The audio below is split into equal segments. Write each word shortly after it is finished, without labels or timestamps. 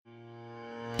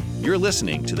You're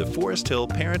listening to the Forest Hill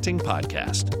Parenting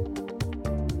Podcast.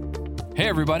 Hey,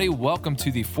 everybody. Welcome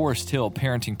to the Forest Hill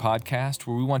Parenting Podcast,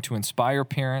 where we want to inspire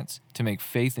parents to make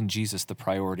faith in Jesus the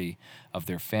priority of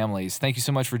their families. Thank you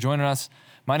so much for joining us.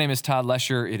 My name is Todd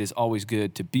Lesher. It is always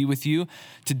good to be with you.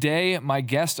 Today, my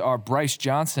guests are Bryce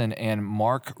Johnson and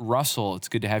Mark Russell. It's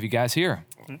good to have you guys here.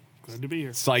 Glad to be here.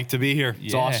 Psyched to be here.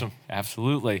 It's awesome.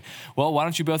 Absolutely. Well, why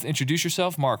don't you both introduce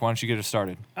yourself? Mark, why don't you get us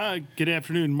started? Good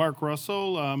afternoon. Mark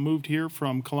Russell. Moved here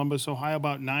from Columbus, Ohio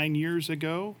about 9 years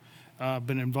ago.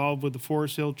 Been involved with the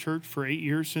Forest Hill Church for 8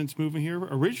 years since moving here.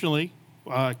 Originally,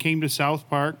 came to South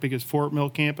Park because Fort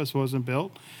Mill campus wasn't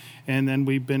built. And then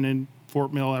we've been in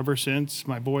Fort Mill ever since.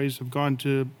 My boys have gone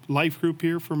to life group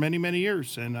here for many, many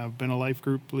years. And I've been a life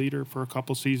group leader for a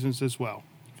couple seasons as well.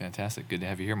 Fantastic. Good to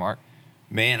have you here, Mark.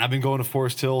 Man, I've been going to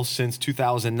Forest Hill since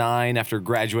 2009 after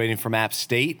graduating from App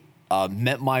State.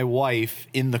 Met my wife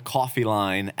in the coffee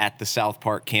line at the South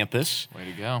Park campus. Way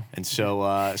to go. And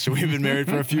so we've been married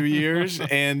for a few years,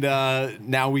 and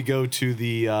now we go to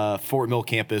the Fort Mill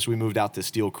campus. We moved out to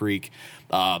Steel Creek.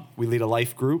 We lead a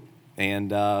life group,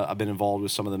 and I've been involved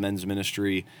with some of the men's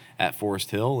ministry at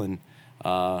Forest Hill,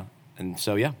 and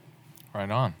so, yeah. Right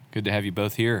on. Good to have you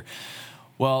both here.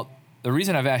 Well, the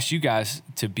reason I've asked you guys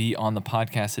to be on the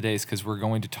podcast today is because we're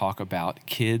going to talk about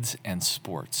kids and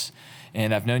sports.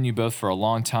 And I've known you both for a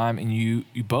long time, and you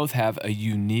both have a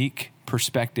unique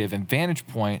perspective and vantage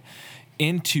point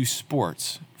into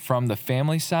sports from the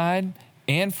family side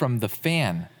and from the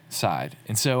fan side.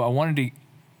 And so I wanted to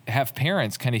have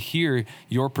parents kind of hear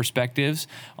your perspectives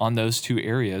on those two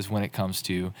areas when it comes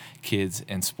to kids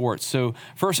and sports. So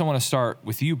first, I want to start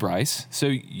with you, Bryce. So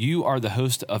you are the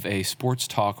host of a sports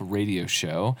talk radio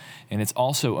show, and it's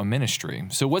also a ministry.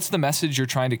 So what's the message you're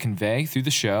trying to convey through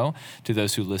the show to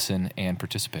those who listen and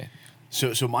participate?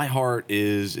 So my heart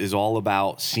is all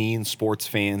about seeing sports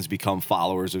fans become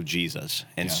followers of Jesus.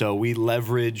 And so we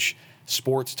leverage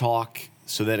sports talk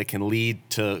so that it can lead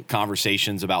to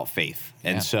conversations about faith.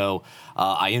 And so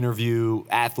I interview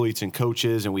athletes and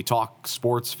coaches, and we talk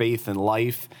sports, faith, and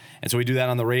life. And so we do that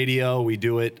on the radio. We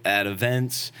do it at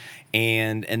events.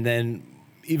 And then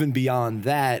even beyond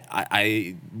that,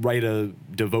 I write a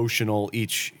devotional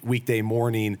each weekday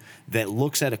morning that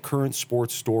looks at a current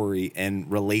sports story and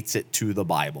relates it to the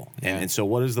Bible. Yeah. And so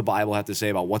what does the Bible have to say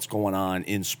about what's going on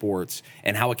in sports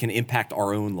and how it can impact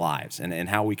our own lives and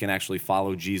how we can actually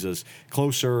follow Jesus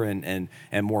closer and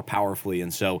more powerfully.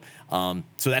 And so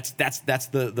that's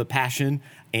the passion.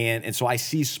 And so I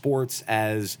see sports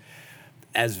as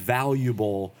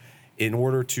valuable in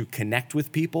order to connect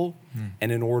with people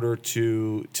and in order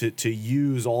to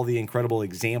use all the incredible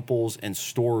examples and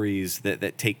stories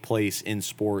that take place in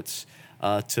sports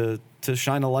to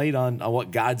shine a light on what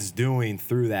God's doing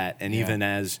through that, and even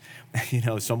as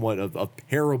somewhat of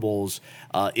parables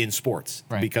in sports,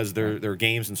 because there are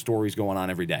games and stories going on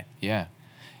every day. Yeah,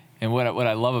 and what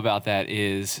I love about that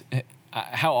is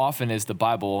how often is the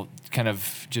Bible kind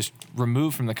of just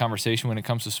removed from the conversation when it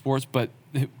comes to sports, but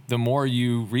the more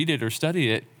you read it or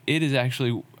study it, it is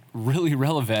actually really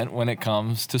relevant when it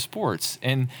comes to sports.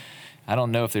 And I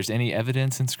don't know if there's any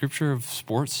evidence in Scripture of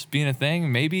sports being a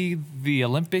thing. Maybe the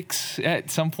Olympics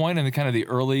at some point in the kind of the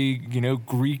early,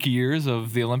 Greek years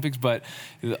of the Olympics, but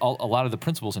a lot of the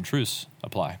principles and truths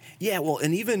apply. Yeah, well,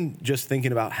 and even just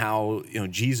thinking about how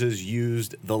Jesus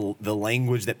used the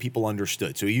language that people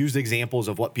understood. So he used examples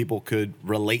of what people could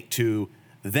relate to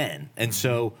then. And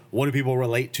so what do people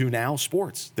relate to now?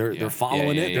 Sports. They're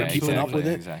following it. They're keeping up with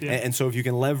it. Exactly. And so if you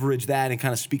can leverage that and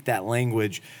kind of speak that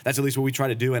language, that's at least what we try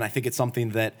to do. And I think it's something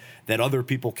that other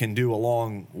people can do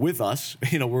along with us.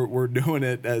 We're doing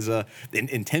it as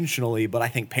intentionally, but I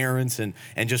think parents and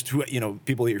just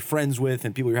people that you're friends with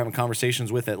and people you're having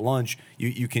conversations with at lunch,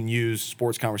 you can use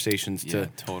sports conversations to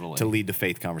lead to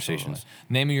faith conversations. Totally.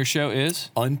 Name of your show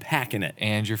is? Unpacking It.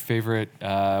 And your favorite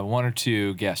one or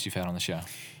two guests you've had on the show?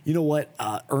 You know what?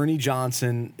 Ernie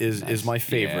Johnson is my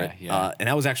favorite. Yeah. And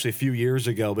that was actually a few years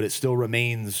ago, but it still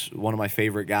remains one of my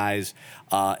favorite guys.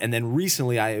 And then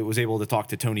recently I was able to talk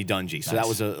to Tony Dungy. So that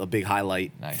was a big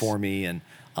highlight for me. And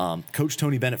Coach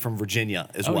Tony Bennett from Virginia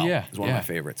as well is one of my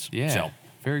favorites. Yeah. So.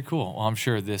 Very cool. Well, I'm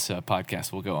sure this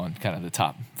podcast will go on kind of the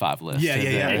top 5 list.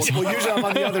 Yeah. Well, usually I'm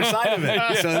on the other side of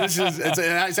it. So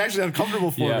it's actually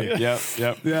uncomfortable for me. Yep.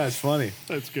 Yeah, it's funny.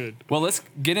 That's good. Well, let's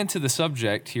get into the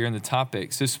subject here in the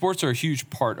topic. So sports are a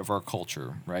huge part of our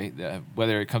culture, right?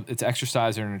 Whether it's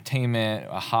exercise or entertainment,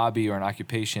 a hobby or an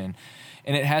occupation,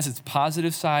 and it has its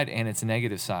positive side and its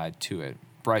negative side to it.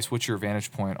 Bryce, what's your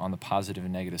vantage point on the positive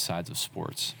and negative sides of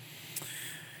sports?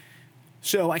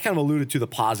 So I kind of alluded to the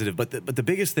positive, but the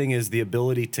biggest thing is the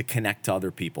ability to connect to other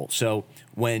people. So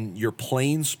when you're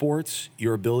playing sports,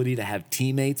 your ability to have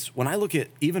teammates. When I look at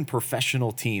even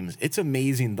professional teams, it's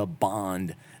amazing the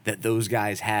bond that those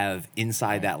guys have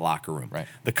inside that locker room. Right.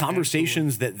 The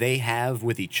conversations that they have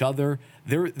with each other,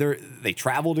 they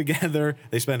travel together,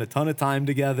 they spend a ton of time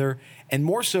together, and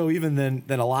more so even than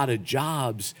a lot of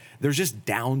jobs, there's just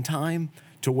downtime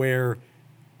to where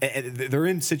they're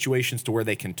in situations to where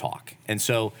they can talk. And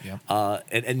so,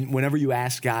 and whenever you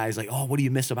ask guys like, oh, what do you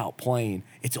miss about playing?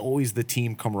 It's always the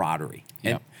team camaraderie.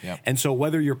 And so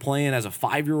whether you're playing as a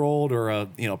 5-year-old or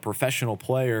a professional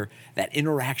player, that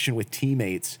interaction with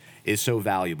teammates is so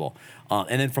valuable.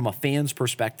 And then from a fan's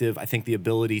perspective, I think the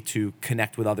ability to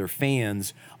connect with other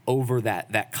fans over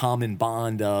that common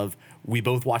bond of we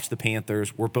both watch the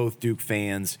Panthers, we're both Duke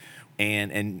fans,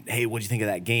 and hey, what do you think of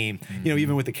that game? Mm-hmm.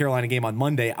 Even with the Carolina game on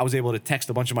Monday, I was able to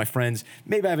text a bunch of my friends,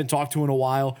 maybe I haven't talked to in a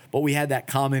while, but we had that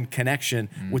common connection,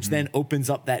 which then opens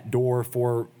up that door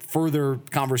for further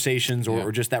conversations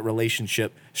or just that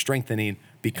relationship strengthening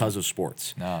because of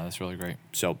sports. No, that's really great.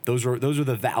 So those are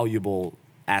the valuable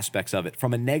aspects of it.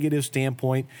 From a negative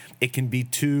standpoint, it can be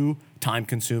too time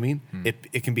consuming.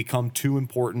 It can become too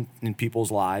important in people's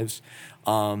lives.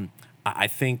 I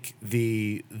think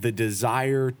the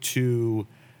desire to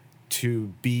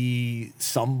be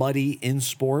somebody in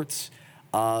sports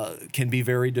can be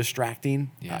very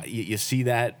distracting. Yeah. You see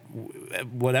that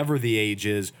whatever the age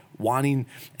is,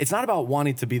 it's not about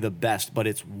wanting to be the best, but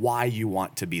it's why you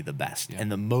want to be the best.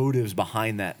 And the motives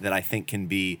behind that I think can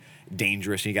be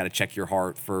dangerous. And you got to check your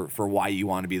heart for why you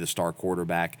want to be the star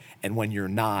quarterback. And when you're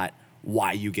not,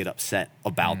 why you get upset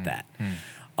about that.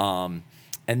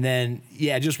 And then,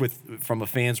 just from a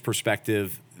fan's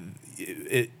perspective,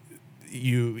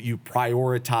 you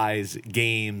prioritize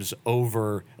games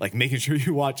over like making sure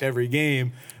you watch every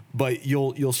game, but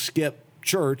you'll skip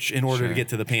church in order to get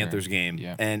to the Panthers game,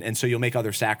 and so you'll make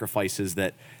other sacrifices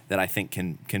that I think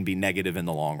can be negative in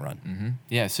the long run. Mm-hmm.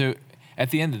 Yeah. So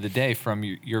at the end of the day, from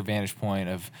your vantage point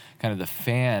of kind of the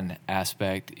fan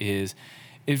aspect, is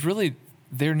really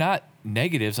they're not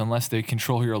negatives unless they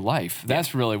control your life.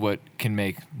 That's really what can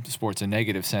make sports a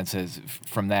negative sense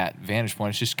from that vantage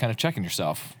point. It's just kind of checking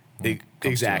yourself.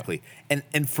 Exactly.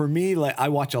 And for me, like I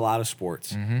watch a lot of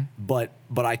sports, but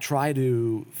I try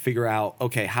to figure out,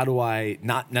 okay, how do I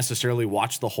not necessarily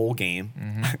watch the whole game?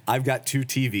 I've got 2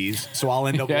 TVs, so I'll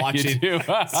end up watching.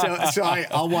 so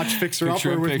I'll watch Fixer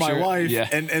Upper with my wife,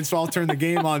 and so I'll turn the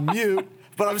game on mute.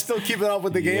 But I'm still keeping up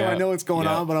with the game. I know what's going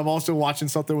on, but I'm also watching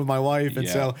something with my wife. And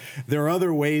so there are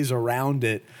other ways around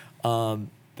it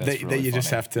that you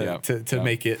just have to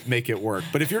make it work.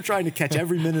 But if you're trying to catch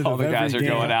every minute all of the every guys are game,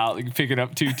 going out picking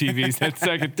up 2 TVs, that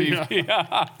second TV.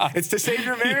 It's to save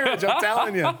your marriage, I'm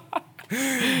telling you.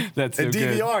 That's so and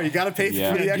DVR, good. You got to pay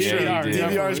for the extra.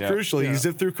 DVR is crucial. You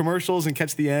zip through commercials and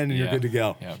catch the end, and you're good to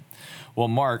go. Well,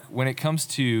 Mark, when it comes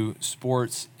to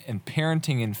sports and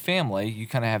parenting and family, you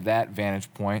kind of have that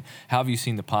vantage point. How have you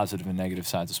seen the positive and negative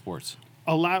sides of sports?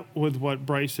 A lot with what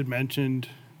Bryce had mentioned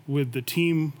with the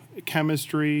team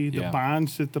chemistry, the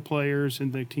bonds that the players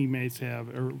and the teammates have,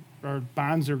 are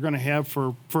bonds they're going to have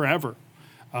for forever,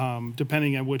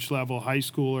 depending on which level, high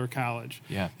school or college.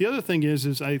 The other thing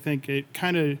is I think it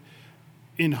kind of,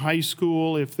 in high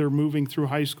school, if they're moving through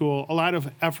high school, a lot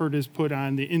of effort is put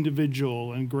on the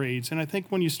individual and grades. And I think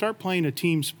when you start playing a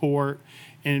team sport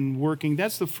and working,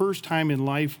 that's the first time in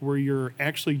life where you're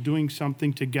actually doing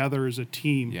something together as a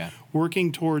team,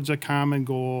 working towards a common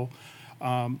goal.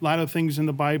 A lot of things in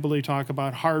the Bible, they talk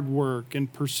about hard work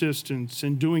and persistence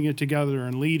and doing it together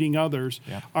and leading others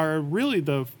are really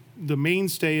the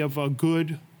mainstay of a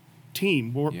good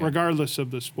team, regardless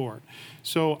of the sport.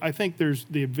 So I think there's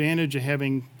the advantage of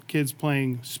having kids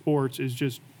playing sports is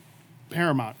just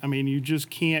paramount. I mean, you just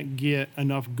can't get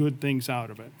enough good things out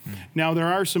of it. Now, there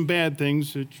are some bad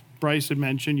things that Bryce had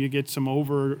mentioned. You get some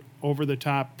over the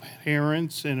top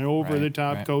parents and over the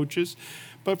top coaches.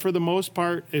 But for the most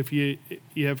part, if you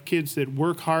have kids that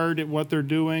work hard at what they're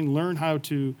doing, learn how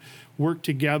to work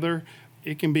together,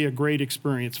 it can be a great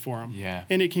experience for them.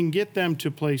 And it can get them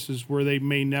to places where they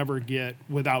may never get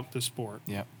without the sport.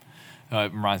 It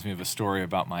reminds me of a story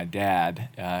about my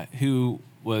dad, who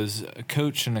was a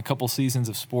coach in a couple seasons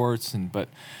of sports, but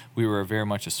we were very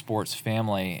much a sports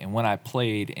family. And when I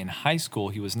played in high school,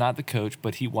 he was not the coach,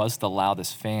 but he was the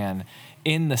loudest fan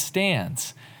in the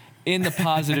stands, in the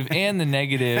positive and the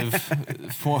negative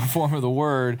form of the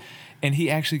word. And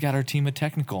he actually got our team a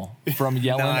technical from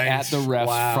yelling at the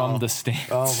refs from the stands.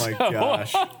 Oh, my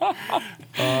gosh.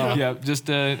 Just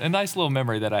a nice little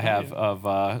memory that I have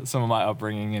of some of my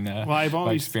upbringing and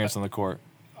my experience on the court.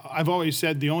 I've always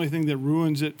said the only thing that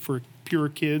ruins it for pure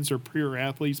kids or pure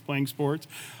athletes playing sports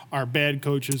are bad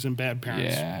coaches and bad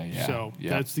parents. Yeah. So Yep.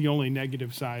 that's the only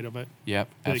negative side of it. Yep,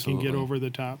 They absolutely. can get over the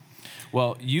top.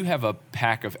 Well, you have a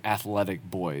pack of athletic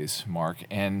boys, Mark,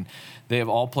 and they have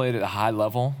all played at a high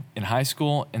level in high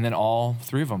school, and then all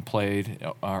three of them played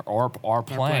are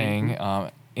playing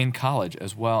in college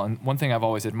as well. And one thing I've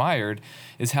always admired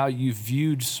is how you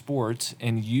viewed sports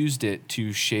and used it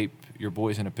to shape your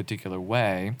boys in a particular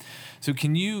way. So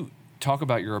can you talk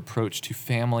about your approach to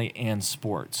family and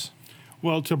sports?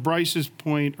 Well, to Bryce's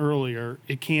point earlier,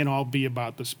 it can't all be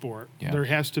about the sport. Yeah. There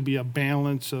has to be a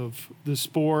balance of the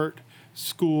sport,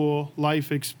 school,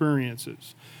 life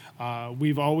experiences.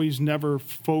 We've always never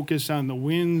focused on the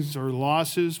wins or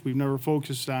losses. We've never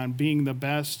focused on being the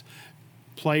best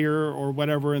player or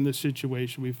whatever in the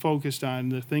situation. We focused on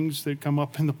the things that come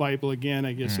up in the Bible again,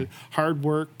 I guess, hard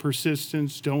work,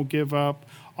 persistence, don't give up,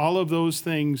 all of those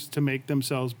things to make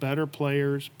themselves better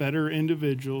players, better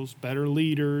individuals, better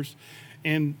leaders.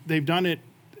 And they've done it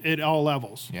at all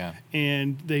levels. Yeah.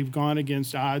 And they've gone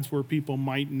against odds where people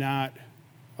might not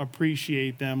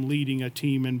appreciate them leading a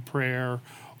team in prayer.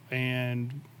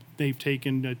 And they've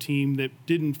taken a team that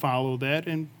didn't follow that.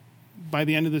 And by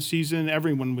the end of the season,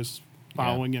 everyone was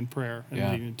following in prayer and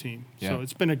Yeah. leading a team. Yeah. So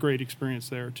it's been a great experience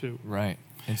there, too. Right.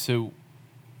 And so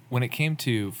when it came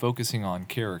to focusing on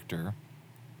character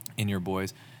in your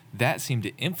boys, that seemed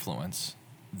to influence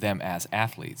them as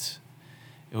athletes.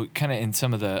 Kind of in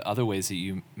some of the other ways that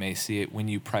you may see it, when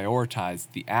you prioritize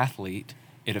the athlete,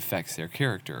 it affects their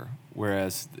character.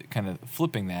 Whereas kind of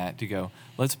flipping that to go,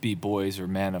 let's be boys or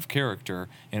men of character,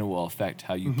 and it will affect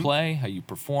how you play, how you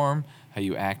perform, how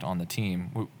you act on the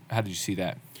team. How did you see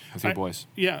that with your boys?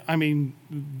 Yeah, I mean,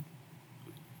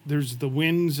 there's the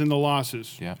wins and the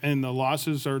losses. Yeah. And the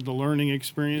losses are the learning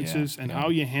experiences and how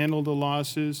you handle the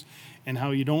losses and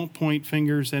how you don't point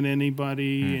fingers at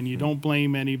anybody and you don't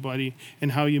blame anybody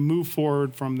and how you move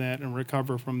forward from that and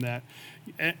recover from that.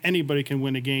 Anybody can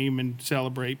win a game and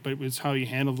celebrate, but it's how you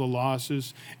handle the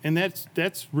losses. And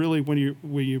that's really when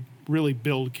you really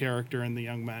build character in the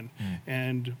young men.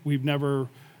 And we've never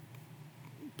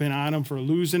been on them for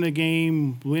losing a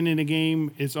game, winning a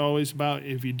game. It's always about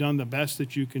if you've done the best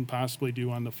that you can possibly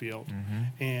do on the field.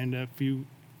 And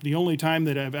the only time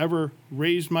that I've ever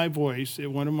raised my voice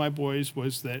at one of my boys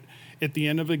was that at the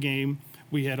end of a game,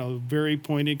 we had a very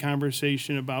pointed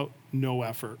conversation about no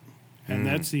effort. And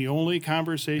that's the only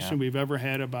conversation we've ever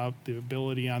had about the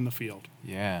ability on the field.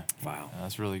 Yeah. Wow.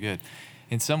 That's really good.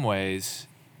 In some ways,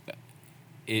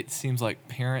 it seems like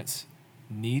parents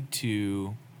need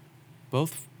to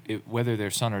both, whether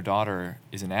their son or daughter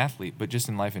is an athlete, but just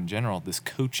in life in general, this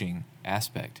coaching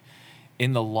aspect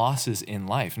in the losses in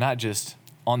life, not just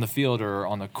on the field or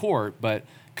on the court, but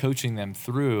coaching them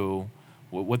through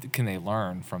what can they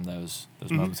learn from those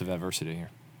moments of adversity here.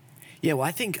 Yeah, well,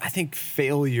 I think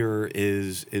failure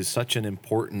is such an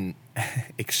important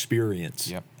experience.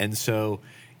 Yep. And so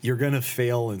you're going to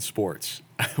fail in sports,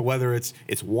 whether it's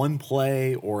one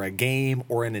play or a game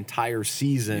or an entire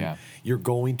season. Yeah. You're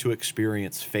going to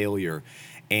experience failure,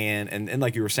 and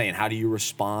like you were saying, how do you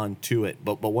respond to it?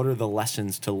 But what are the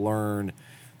lessons to learn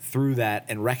through that,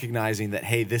 and recognizing that,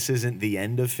 hey, this isn't the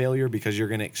end of failure because you're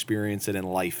going to experience it in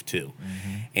life too.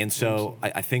 And so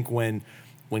I think when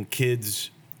kids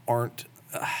aren't,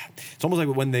 it's almost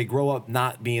like when they grow up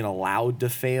not being allowed to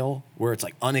fail, where it's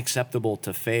like unacceptable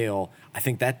to fail, I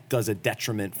think that does a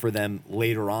detriment for them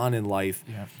later on in life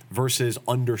versus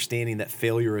understanding that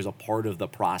failure is a part of the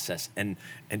process. And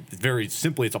very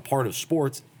simply, it's a part of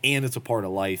sports and it's a part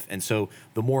of life. And so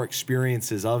the more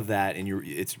experiences of that and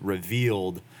it's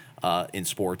revealed in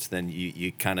sports, then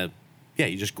you kind of,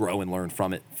 you just grow and learn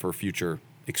from it for future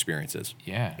experiences.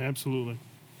 Yeah. Absolutely.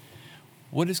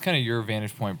 What is kind of your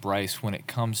vantage point, Bryce, when it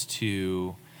comes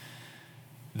to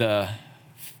the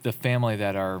family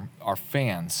that are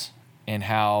fans and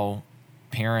how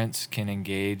parents can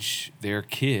engage their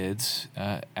kids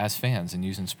as fans and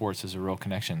using sports as a real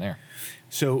connection there?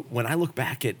 So when I look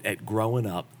back at growing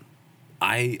up,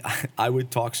 I would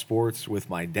talk sports with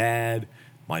my dad,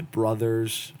 my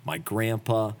brothers, my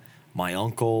grandpa, my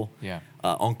uncle,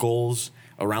 uncles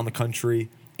around the country.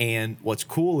 And what's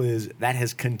cool is that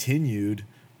has continued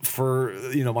for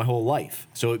my whole life.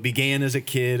 So it began as a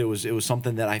kid. It was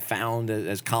something that I found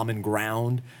as common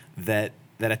ground that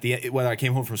at the end, whether I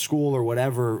came home from school or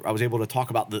whatever, I was able to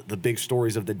talk about the big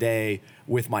stories of the day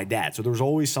with my dad. So there was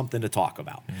always something to talk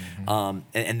about.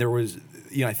 And there was,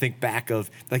 I think back of,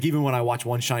 like, even when I watch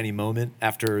One Shiny Moment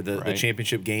after the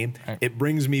championship game, it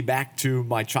brings me back to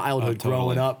my childhood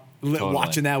growing up Totally.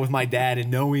 watching that with my dad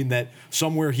and knowing that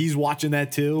somewhere he's watching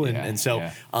that too. And so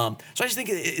I just think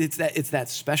it's that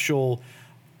special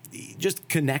just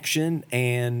connection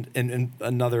and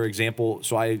another example.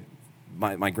 So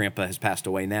my grandpa has passed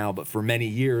away now, but for many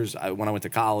years, when I went to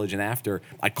college and after,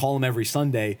 I'd call him every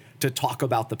Sunday to talk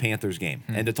about the Panthers game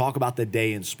and to talk about the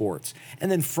day in sports.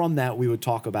 And then from that, we would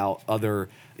talk about other,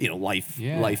 life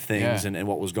things and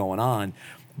what was going on.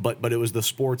 But it was the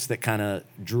sports that kind of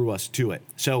drew us to it.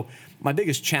 So my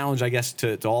biggest challenge, I guess,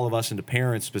 to all of us and to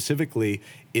parents specifically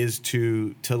is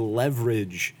to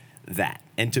leverage that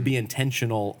and to be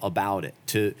intentional about it.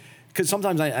 Because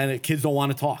sometimes kids don't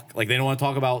want to talk, like they don't want to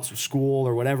talk about school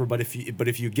or whatever. But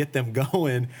if you get them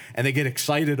going and they get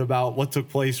excited about what took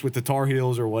place with the Tar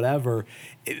Heels or whatever,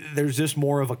 there's just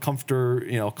more of a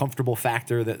comfortable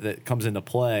factor that comes into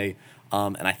play.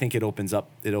 And I think it opens up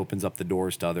the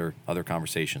doors to other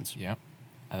conversations. Yeah,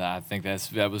 I think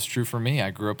that was true for me.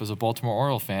 I grew up as a Baltimore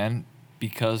Orioles fan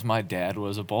because my dad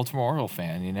was a Baltimore Orioles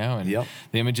fan, and the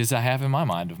images I have in my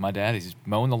mind of my dad, he's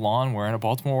mowing the lawn wearing a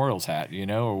Baltimore Orioles hat,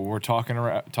 or we're talking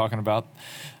about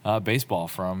baseball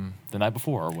from the night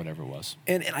before or whatever it was.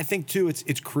 And I think too,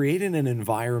 it's creating an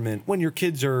environment when your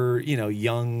kids are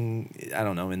young, I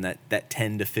don't know, in that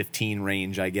 10 to 15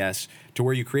 range, I guess, to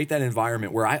where you create that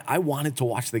environment where I wanted to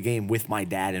watch the game with my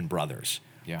dad and brothers.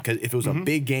 Yeah. Because if it was a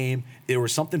big game, there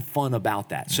was something fun about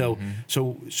that. So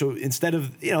instead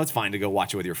of, it's fine to go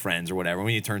watch it with your friends or whatever.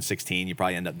 When you turn 16, you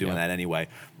probably end up doing that anyway.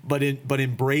 But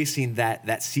embracing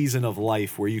that season of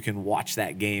life where you can watch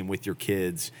that game with your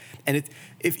kids. And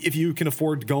if you can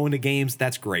afford going to games,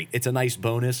 that's great. It's a nice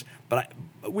bonus. But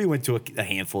we went to a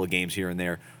handful of games here and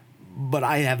there. But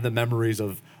I have the memories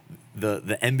of the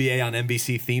NBA on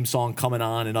NBC theme song coming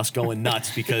on and us going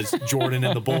nuts because Jordan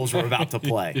and the Bulls were about to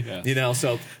play.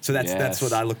 So that's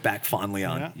what I look back fondly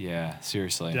on. Yeah,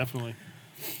 seriously. Definitely.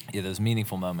 Yeah, those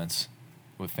meaningful moments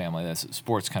with family. That's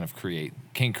sports kind of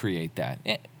can create that,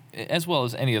 as well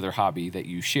as any other hobby that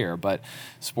you share. But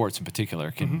sports in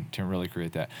particular can really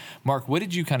create that. Mark, what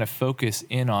did you kind of focus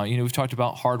in on? We've talked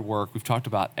about hard work, we've talked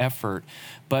about effort,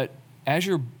 but as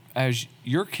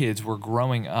your kids were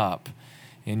growing up,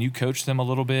 and you coached them a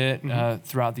little bit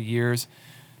throughout the years,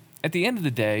 at the end of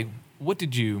the day, what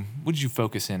did you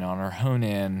focus in on or hone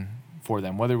in for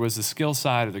them, whether it was the skill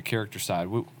side or the character side?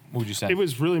 What would you say? It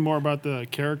was really more about the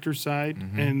character side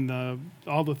and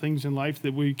all the things in life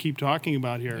that we keep talking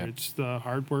about here. Yep. It's the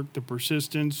hard work, the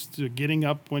persistence, the getting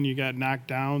up when you got knocked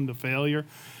down, the failure.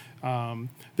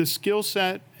 The skill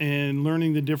set and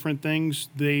learning the different things,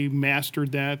 they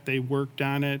mastered that. They worked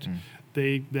on it.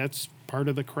 That's part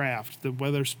of the craft,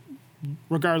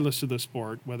 regardless of the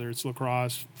sport, whether it's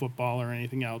lacrosse, football, or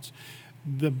anything else.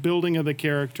 The building of the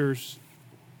characters,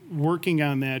 working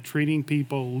on that, treating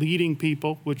people, leading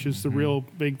people, which is the real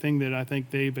big thing that I think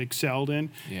they've excelled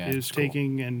in, is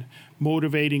taking and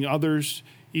motivating others,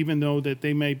 even though that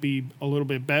they may be a little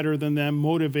bit better than them,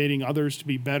 motivating others to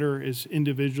be better as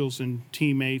individuals and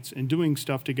teammates and doing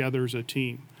stuff together as a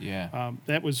team. Yeah.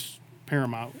 That was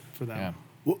paramount for them. Yeah.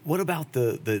 What about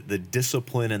the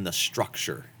discipline and the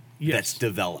structure that's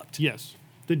developed? Yes.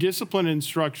 The discipline and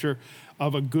structure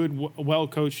of a good,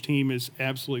 well-coached team is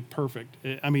absolutely perfect.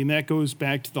 I mean, that goes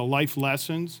back to the life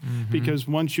lessons because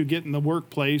once you get in the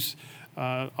workplace,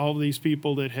 all of these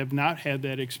people that have not had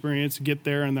that experience get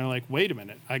there and they're like, wait a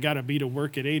minute, I got to be to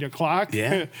work at 8 o'clock.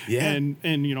 Yeah. and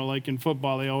like in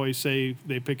football, they always say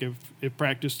they pick if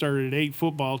practice started at 8,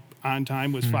 football on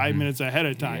time was 5 minutes ahead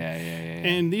of time. Yeah.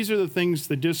 And these are the things,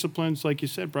 the disciplines, like you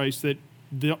said, Bryce, that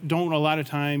don't a lot of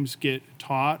times get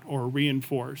taught or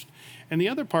reinforced. And the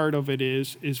other part of it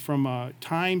is from a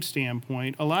time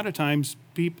standpoint, a lot of times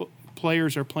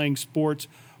players are playing sports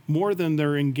more than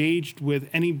they're engaged with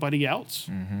anybody else.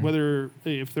 Whether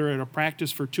if they're at a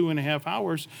practice for 2.5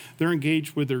 hours, they're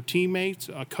engaged with their teammates,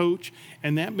 a coach,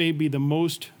 and that may be the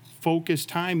most focused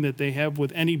time that they have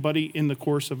with anybody in the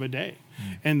course of a day.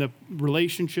 And the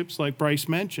relationships, like Bryce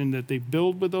mentioned, that they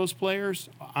build with those players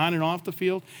on and off the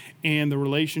field, and the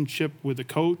relationship with the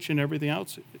coach and everything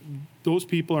else, those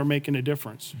people are making a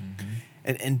difference.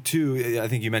 And two, I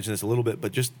think you mentioned this a little bit,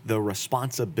 but just the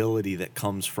responsibility that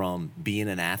comes from being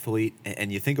an athlete.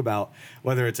 And you think about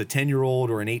whether it's a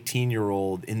 10-year-old or an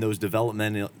 18-year-old in those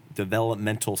developmental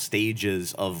developmental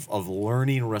stages of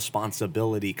learning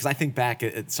responsibility. Because I think back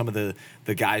at some of the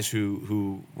guys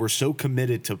who were so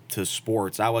committed to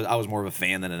sports. I was more of a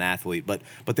fan than an athlete, but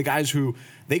the guys who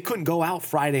they couldn't go out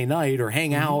Friday night or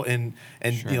hang out and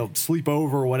Sure. sleep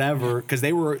over or whatever because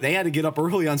they had to get up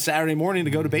early on Saturday morning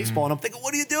to go to baseball. And I'm thinking,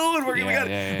 what are you doing? We got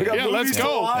Yeah, movies let's to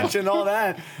go. watch and all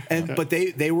that. But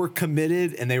they were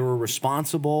committed and they were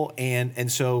responsible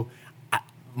and so.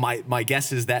 My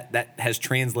guess is that has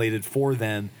translated for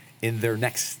them in their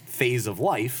next phase of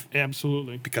life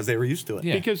Absolutely. because they were used to it.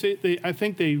 Yeah. Because I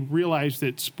think they realized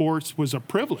that sports was a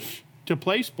privilege to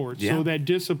play sports. Yeah. So that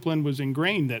discipline was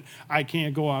ingrained that I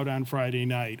can't go out on Friday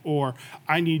night, or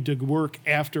I need to work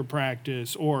after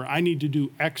practice, or I need to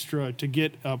do extra to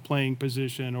get a playing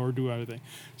position or do everything.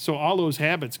 So all those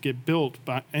habits get built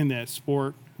in that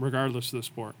sport, regardless of the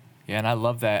sport. Yeah, and I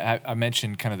love that. I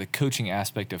mentioned kind of the coaching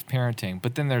aspect of parenting,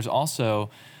 but then there's also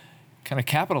kind of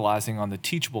capitalizing on the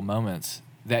teachable moments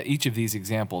that each of these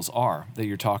examples are that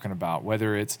you're talking about,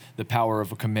 whether it's the power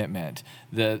of a commitment,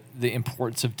 the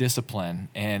importance of discipline,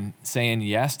 and saying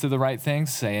yes to the right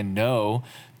things, saying no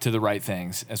to the right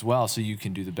things as well, so you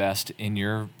can do the best in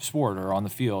your sport or on the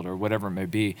field or whatever it may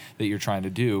be that you're trying to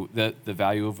do. The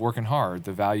value of working hard,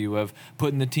 the value of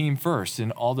putting the team first,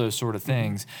 and all those sort of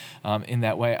things in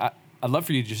that way. I'd love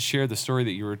for you to just share the story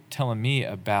that you were telling me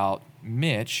about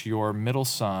Mitch, your middle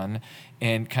son,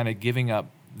 and kind of giving up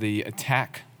the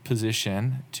attack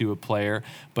position to a player,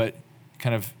 but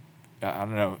kind of, I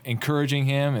don't know, encouraging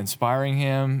him, inspiring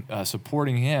him,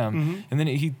 supporting him, and then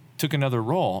he took another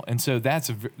role. And so that's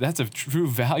a true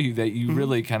value that you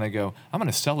really kind of go, I'm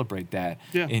going to celebrate that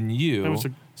in you. That was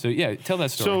so yeah, tell that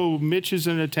story. So Mitch is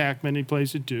an attackman. He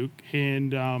plays at Duke,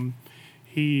 and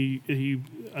he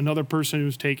another person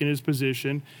who's taken his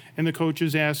position, and the coach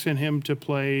is asking him to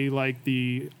play like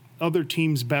the other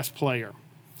team's best player.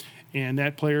 And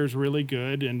that player is really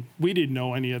good, and we didn't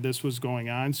know any of this was going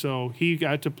on. So he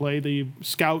got to play the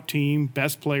scout team,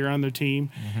 best player on the team,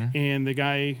 and the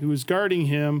guy who was guarding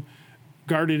him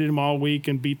guarded him all week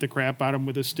and beat the crap out of him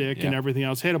with a stick and everything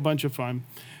else. Had a bunch of fun.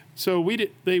 So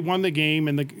they won the game,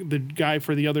 and the guy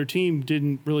for the other team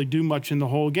didn't really do much in the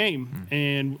whole game.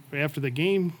 And after the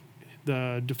game,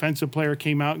 the defensive player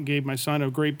came out and gave my son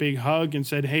a great big hug and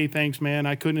said, "Hey, thanks, man.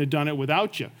 I couldn't have done it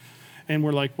without you." And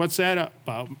we're like, "What's that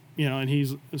about?"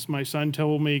 And my son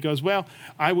told me, he goes, "Well,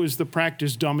 I was the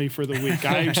practice dummy for the week.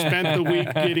 I spent the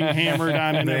week getting hammered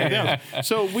on and everything else."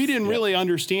 So we didn't really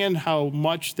understand how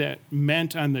much that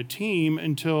meant on the team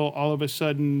until all of a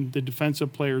sudden the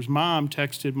defensive player's mom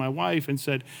texted my wife and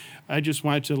said, "I just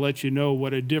wanted to let you know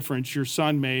what a difference your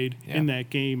son made in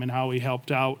that game and how he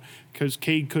helped out, because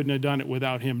Cade couldn't have done it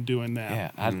without him doing that."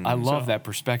 Yeah, I love that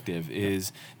perspective.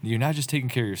 Is you're not just taking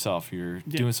care of yourself; you're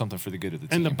doing something for the good of the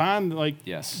team. And the bond, like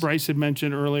Yes. Bryce had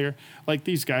mentioned earlier, like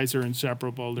these guys are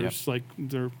inseparable. There's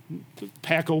they're a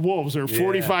pack of wolves. There are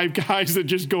 45 guys that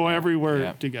just go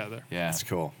everywhere together. Yeah, That's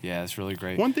cool. Yeah, it's really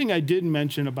great. One thing I didn't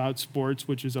mention about sports,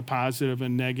 which is a positive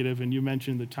and negative, and you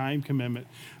mentioned the time commitment.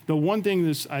 The one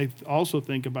thing I also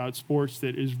think about sports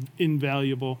that is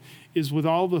invaluable is with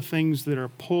all the things that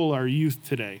pull our youth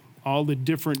today, all the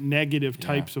different negative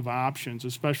types of options,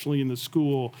 especially in the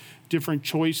school, different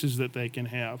choices that they can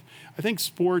have. I think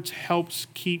sports helps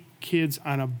keep kids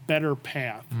on a better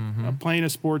path. Playing a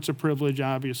sport's a privilege,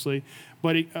 obviously,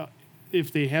 but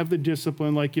if they have the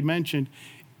discipline, like you mentioned,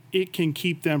 it can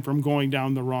keep them from going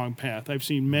down the wrong path. I've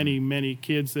seen many, many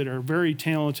kids that are very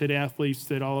talented athletes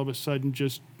that all of a sudden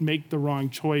just make the wrong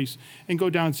choice and go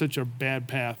down such a bad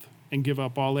path and give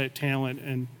up all that talent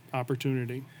and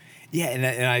opportunity. Yeah,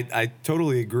 and I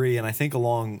totally agree. And I think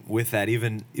along with that,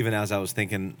 even as I was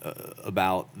thinking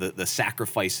about the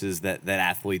sacrifices that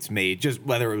athletes made, just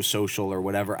whether it was social or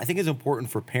whatever, I think it's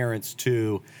important for parents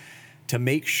to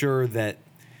make sure that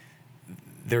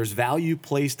there's value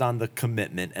placed on the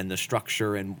commitment and the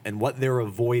structure and what they're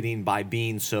avoiding by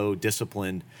being so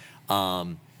disciplined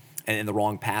and in the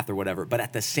wrong path or whatever. But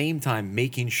at the same time,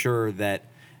 making sure that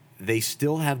they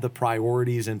still have the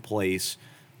priorities in place,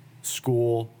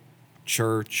 school,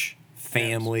 church,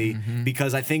 family,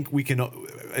 because I think we can,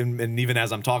 and even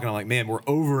as I'm talking, I'm like, man, we're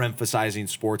overemphasizing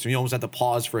sports. And you almost have to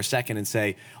pause for a second and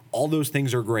say, all those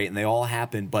things are great and they all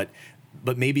happen, but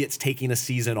maybe it's taking a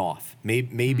season off.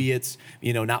 Maybe it's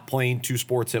not playing two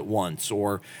sports at once,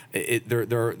 or there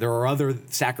are other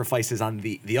sacrifices on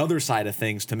the other side of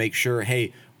things to make sure,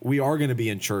 hey, we are going to be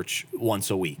in church once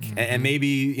a week. And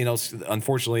maybe,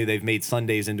 unfortunately, they've made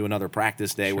Sundays into another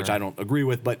practice day, which I don't agree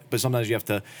with, but sometimes you have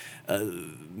to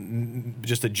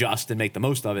just adjust and make the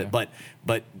most of it. But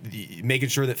making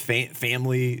sure that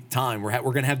family time, we're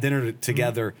going to have dinner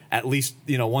together at least,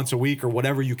 once a week or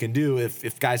whatever you can do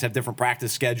if guys have different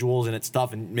practice schedules and it's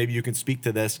tough, and maybe you can speak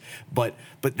to this. But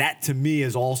that to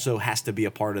me also has to be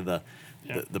a part of the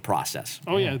process.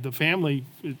 Oh, yeah. The family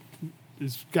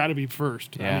it's got to be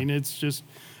first. Yeah.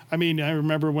 I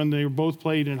remember when they both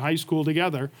played in high school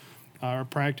together, our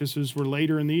practices were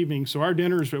later in the evening. So our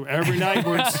dinners every night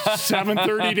were at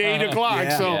 7:30 to 8 o'clock.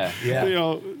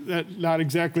 Yeah. That's not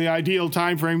exactly ideal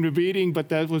time frame to be eating, but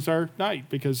that was our night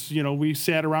because, we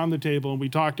sat around the table and we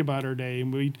talked about our day,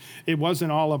 and it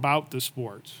wasn't all about the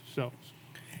sports. So.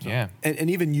 Yeah. And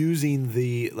even using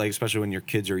especially when your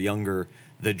kids are younger,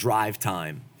 the drive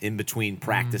time in between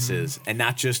practices, and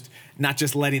not just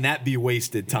letting that be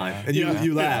wasted time. And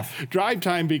you laugh. Drive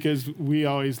time, because we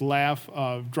always laugh.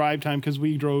 Drive time because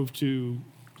we drove to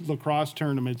lacrosse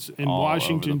tournaments in All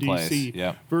Washington, over the place. D.C.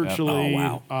 Yep. Virtually,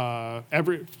 Oh, wow.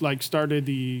 Started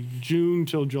the June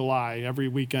till July every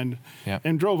weekend, Yep.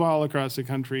 and drove all across the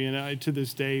country. And to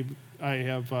this day, I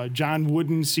have John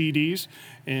Wooden CDs,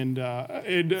 and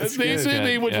they said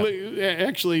they would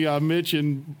actually Mitch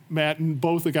and Matt and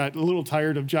both got a little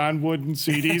tired of John Wooden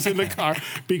CDs in the car.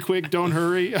 Be quick, don't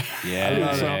hurry. But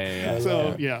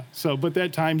that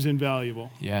time's invaluable.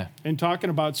 Yeah. And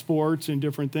talking about sports and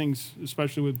different things,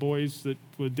 especially with boys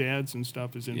with dads and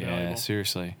stuff, is invaluable. Yeah,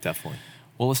 seriously. Definitely.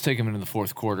 Well, let's take them into the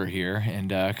fourth quarter here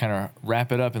and kind of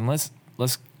wrap it up. And let's.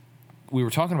 We were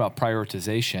talking about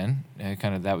prioritization, and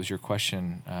kind of that was your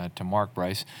question to Mark,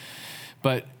 Bryce.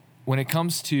 But when it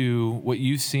comes to what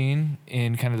you've seen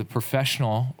in kind of the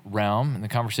professional realm and the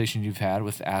conversation you've had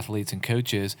with athletes and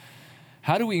coaches,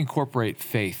 how do we incorporate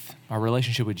faith, our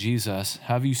relationship with Jesus?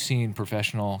 How have you seen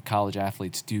professional college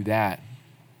athletes do that?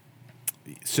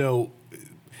 So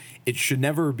it should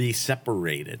never be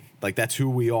separated. Like, that's who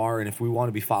we are, and if we want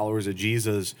to be followers of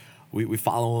Jesus, we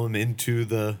follow him into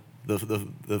the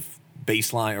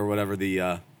baseline or whatever, the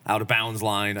out of bounds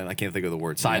line. I can't think of the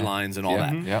word. Sidelines and all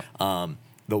that. Yep.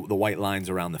 The white lines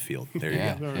around the field. There you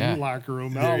go. The locker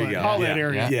room, There you go. all that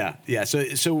area. Yeah.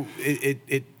 So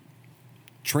it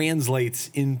translates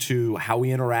into how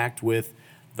we interact with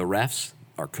the refs,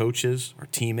 our coaches, our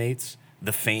teammates,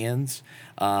 the fans.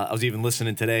 I was even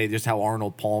listening today just how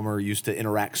Arnold Palmer used to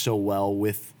interact so well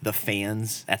with the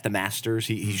fans at the Masters.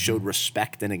 He showed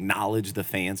respect and acknowledged the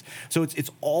fans. So it's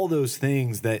all those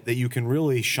things that you can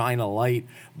really shine a light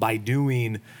by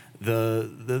doing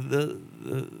the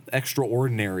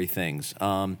extraordinary things.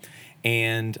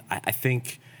 And I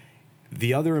think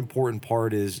the other important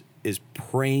part is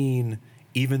praying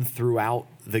even throughout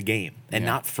the game, and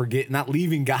not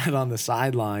leaving God on the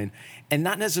sideline, and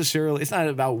not necessarily, it's not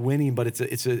about winning, but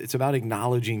it's about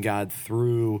acknowledging God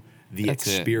through the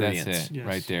experience. That's it, Yes.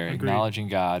 right there. Agreed. Acknowledging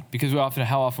God, because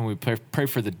how often we pray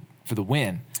for the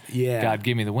win. Yeah. God,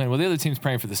 give me the win. Well, the other team's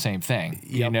praying for the same thing,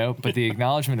 but the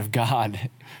acknowledgement of God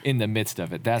in the midst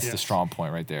of it, that's the strong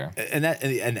point right there. And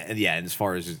as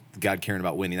far as God caring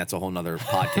about winning, that's a whole nother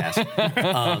podcast.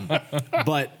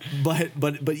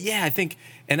 But yeah, I think,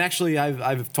 and actually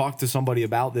I've talked to somebody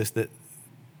about this, that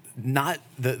not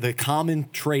the common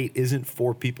trait isn't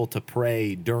for people to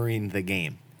pray during the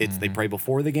game. It's they pray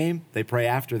before the game, they pray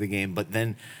after the game, but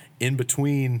then in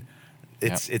between,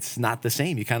 it's not the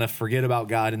same. You kind of forget about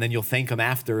God, and then you'll thank him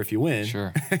after if you win.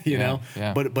 Sure. you know.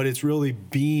 Yeah. But it's really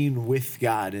being with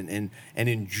God and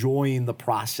enjoying the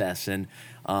process. And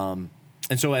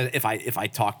so if I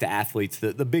talk to athletes,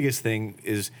 the biggest thing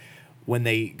is when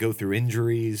they go through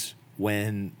injuries,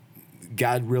 when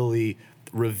God really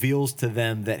reveals to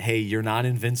them that, hey, you're not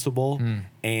invincible,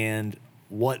 and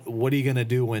what are you going to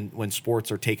do when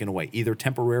sports are taken away, either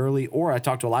temporarily, or I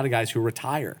talk to a lot of guys who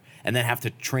retire and then have to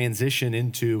transition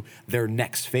into their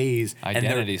next phase,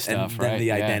 Identity stuff, and right? then the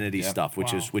Yeah. identity Yep. stuff,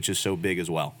 which is so big as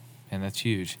well. And that's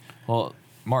huge. Well,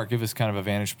 Mark, give us kind of a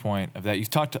vantage point of that. You've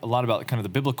talked a lot about kind of the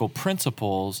biblical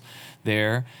principles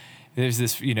there. There's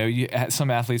this, some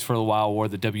athletes for a while wore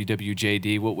the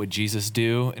WWJD, what would Jesus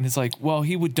do? And it's like, well,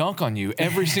 he would dunk on you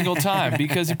every single time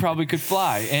because he probably could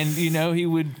fly. And, he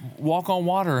would walk on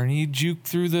water and he'd juke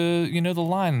through the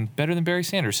line better than Barry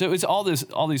Sanders. So it's all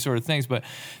these sort of things. But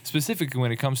specifically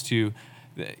when it comes to,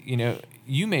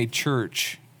 you made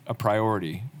church a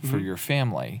priority for your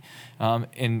family.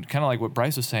 And kind of like what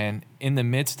Bryce was saying, in the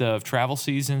midst of travel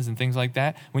seasons and things like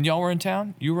that, when y'all were in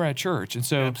town, you were at church. And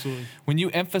so Absolutely. when you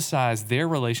emphasize their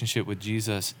relationship with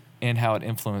Jesus and how it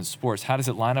influenced sports. How does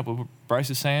it line up with what Bryce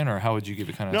is saying, or how would you give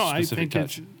it kind of specific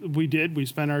touch? We did. We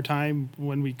spent our time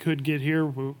when we could get here,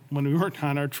 when we weren't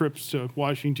on our trips to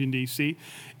Washington, D.C.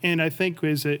 And I think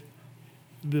the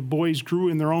boys grew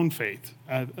in their own faith,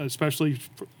 especially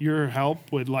your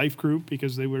help with Life Group,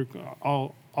 because they were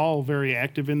all very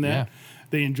active in that. Yeah.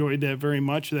 They enjoyed that very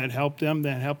much. That helped them.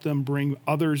 That helped them bring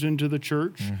others into the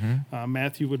church. Mm-hmm.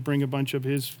 Matthew would bring a bunch of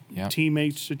his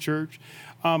teammates to church.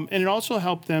 And it also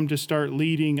helped them to start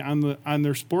leading on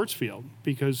their sports field,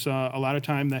 because a lot of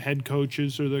time the head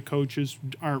coaches or the coaches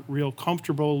aren't real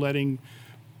comfortable letting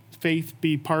faith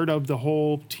be part of the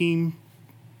whole team,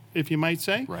 if you might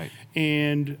say. Right.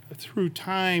 And through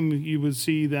time, you would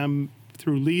see them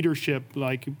through leadership,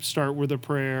 like start with a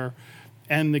prayer,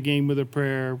 end the game with a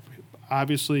prayer.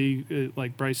 Obviously,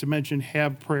 like Bryce had mentioned,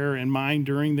 have prayer in mind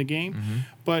during the game. Mm-hmm.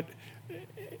 But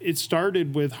it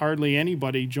started with hardly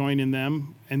anybody joining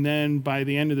them. And then by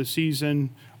the end of the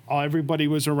season, everybody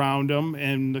was around them,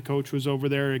 and the coach was over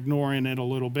there ignoring it a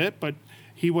little bit. But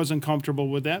he wasn't comfortable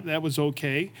with that. That was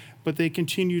okay. But they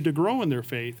continued to grow in their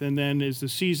faith. And then as the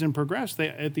season progressed,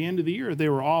 at the end of the year, they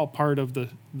were all part of the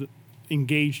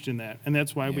engaged in that. And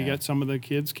that's why we got some of the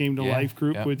kids came to Life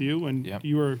Group with you, and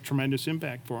you were a tremendous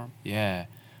impact for them. Yeah.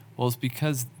 Well, it's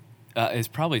because it's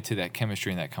probably to that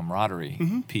chemistry and that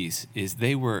camaraderie piece is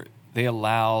they were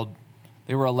allowed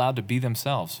to be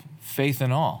themselves, faith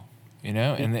and all,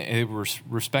 and they were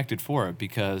respected for it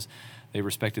because they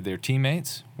respected their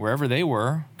teammates wherever they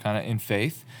were, kind of in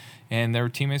faith, and their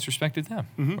teammates respected them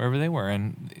wherever they were.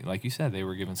 And like you said, they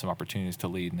were given some opportunities to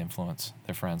lead and influence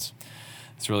their friends.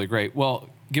 It's really great. Well,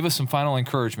 give us some final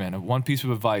encouragement, one piece of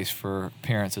advice for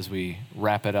parents as we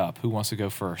wrap it up. Who wants to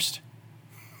go first?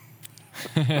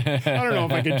 I don't know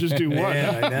if I could just do one.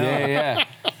 Yeah, I know. Yeah.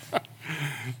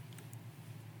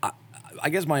 I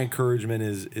guess my encouragement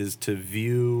is to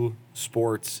view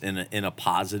sports in a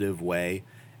positive way,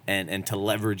 and to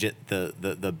leverage it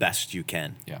the best you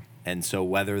can. Yeah. And so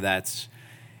whether that's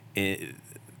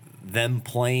them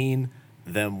playing,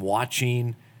 them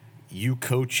watching, you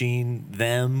coaching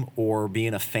them, or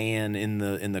being a fan in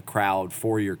the crowd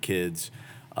for your kids,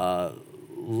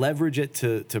 leverage it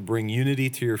to bring unity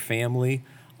to your family,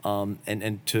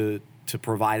 and to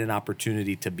provide an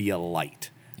opportunity to be a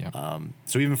light. Yep.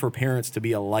 So even for parents to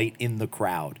be a light in the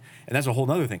crowd, and that's a whole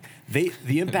other thing.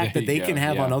 The impact that they can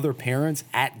have on other parents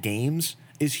at games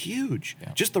is huge.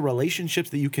 Yeah. Just the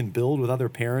relationships that you can build with other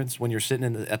parents when you're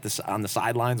sitting on the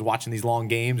sidelines watching these long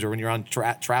games, or when you're on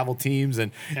travel teams,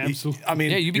 and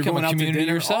absolutely. You become a community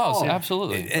yourselves.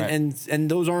 Absolutely. And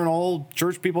those aren't all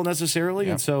church people necessarily.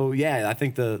 Yep. And so I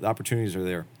think the opportunities are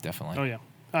there. Definitely. Oh yeah.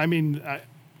 I mean, I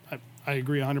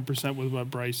agree 100% with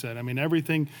what Bryce said. I mean,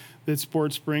 everything that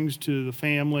sports brings to the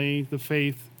family, the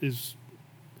faith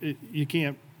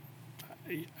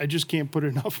I just can't put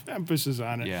enough emphasis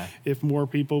on it. Yeah. If more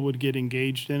people would get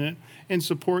engaged in it and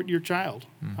support your child.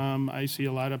 I see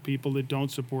a lot of people that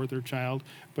don't support their child,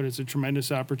 but it's a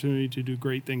tremendous opportunity to do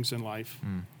great things in life.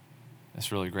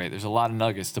 That's really great. There's a lot of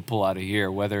nuggets to pull out of here,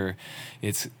 whether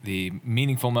it's the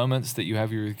meaningful moments that you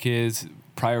have with your kids,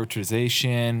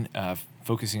 prioritization,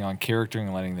 focusing on character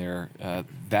and letting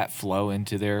that flow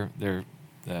into their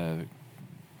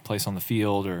place on the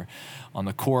field or on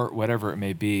the court, whatever it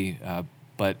may be.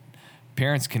 But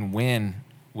parents can win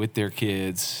with their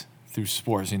kids through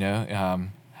sports, whether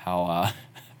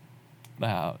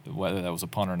that was a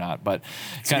pun or not, but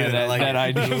kind of that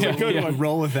idea.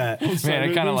 Roll with that.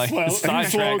 Man, it kind of like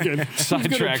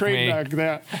sidetracked me on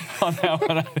that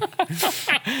one.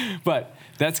 But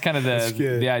that's kind of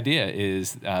the idea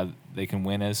is they can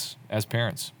win as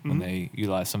parents when they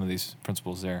utilize some of these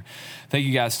principles there. Thank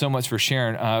you guys so much for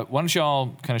sharing. Why don't you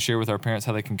all kind of share with our parents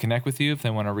how they can connect with you if they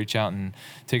want to reach out and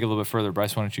take it a little bit further.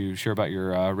 Bryce, why don't you share about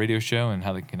your radio show and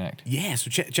how they can connect? Yeah, so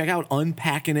check out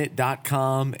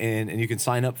unpackingit.com, and you can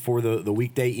sign up for the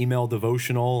weekday email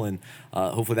devotional, and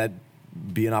hopefully that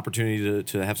be an opportunity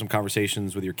to have some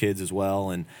conversations with your kids as well.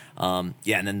 And and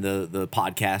then the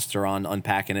podcasts are on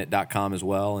unpackingit.com as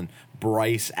well, and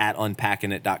Bryce at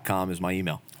unpackingit.com is my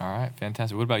email. All right,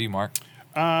 fantastic. What about you, Mark?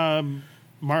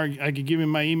 Mark, I could give him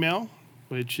my email,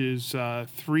 which is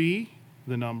 3,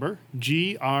 the number,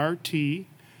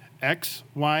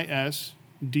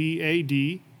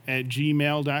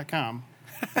 grtxysdad@gmail.com.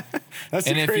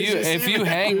 If you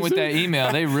hang with that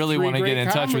email, they really want to get in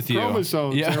touch with you.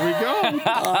 Chromosomes. Yeah. There we go.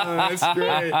 That's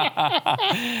great.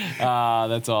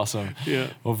 That's awesome.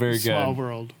 Yeah. Well, very good. Small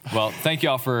world. Well, thank you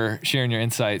all for sharing your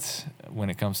insights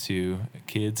when it comes to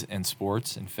kids and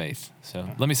sports and faith. So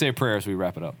let me say a prayer as we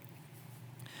wrap it up.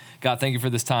 God, thank you for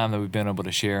this time that we've been able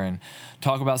to share and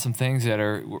talk about some things that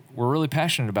we're really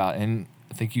passionate about. And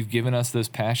I think you've given us those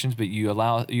passions, but you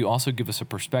also give us a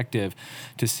perspective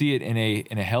to see it in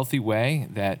a healthy way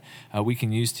that we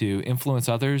can use to influence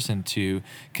others and to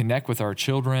connect with our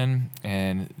children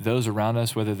and those around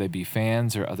us, whether they be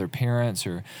fans or other parents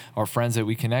or friends that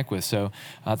we connect with. So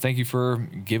thank you for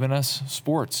giving us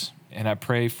sports. And I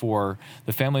pray for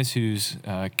the families whose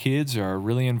kids are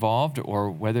really involved, or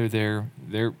whether they're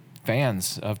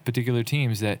fans of particular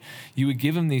teams, that you would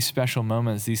give them these special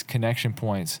moments, these connection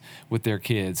points with their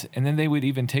kids. And then they would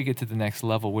even take it to the next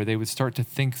level where they would start to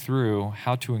think through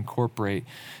how to incorporate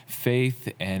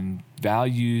faith and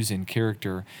values and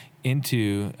character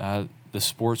into the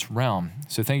sports realm.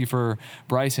 So thank you for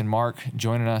Bryce and Mark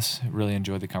joining us. Really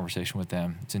enjoyed the conversation with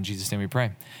them. It's in Jesus' name we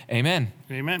pray. Amen.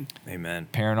 Amen. Amen.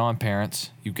 Parent on, parents,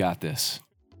 you got this.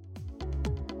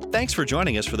 Thanks for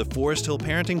joining us for the Forest Hill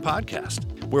Parenting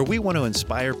Podcast, where we want to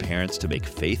inspire parents to make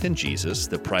faith in Jesus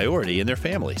the priority in their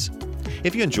families.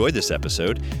 If you enjoyed this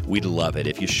episode, we'd love it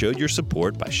if you showed your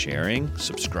support by sharing,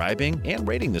 subscribing, and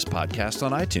rating this podcast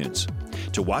on iTunes.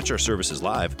 To watch our services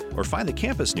live or find the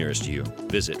campus nearest you,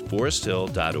 visit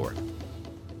foresthill.org.